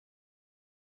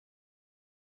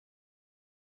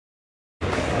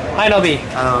Hi Nobie.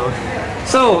 Hello.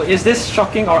 So, is this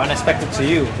shocking or unexpected to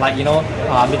you? Like,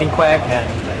 meeting Quack and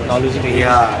losing to him?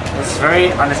 Yeah, it's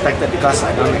very unexpected because I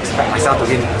don't expect myself to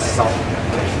win assault.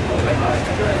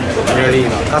 Really,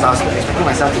 because I was expecting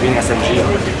myself to win SMG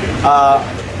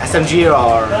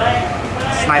or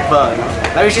Sniper.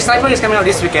 Like, which Sniper is coming out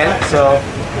this weekend, so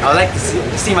I would like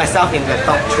to see myself in the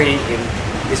top 3 in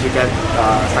this weekend,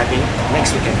 sniping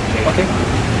next weekend. Okay.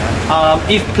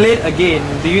 If played again,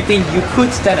 do you think you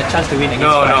could stand a chance to win against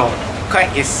Quack? No.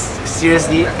 Quack is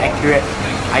seriously accurate.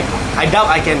 I doubt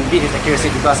I can beat his accuracy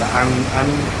because I'm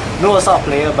no assault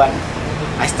player, but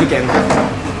I still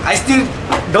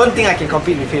don't think I can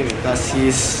compete with him because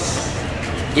he's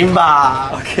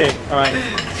imba. Okay, alright.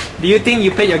 Do you think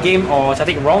you played your game or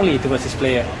tactic wrongly towards this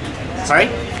player? Sorry?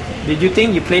 Did you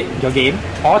think you played your game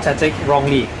or tactic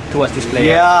wrongly towards this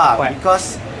player? Yeah, Quack?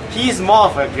 because he is more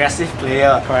of an aggressive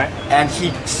player. Correct. And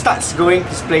he starts going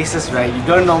to places where you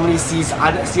don't normally see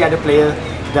other player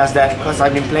does that, because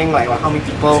I've been playing like how many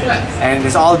people and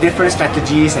there's all different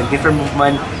strategies and different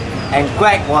movement, and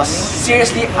Quack was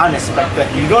seriously unexpected.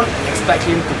 You don't expect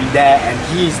him to be there and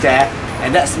he's there,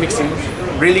 and that makes him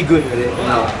really good with it,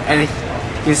 and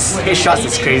his headshots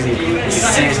is crazy. It's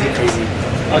seriously crazy.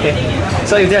 Okay,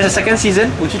 so if there's a second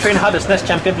season, would you train hard to snatch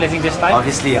champion placing this time?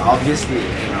 Obviously,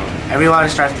 everyone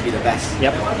strives to be the best.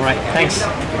 Yep, alright, thanks.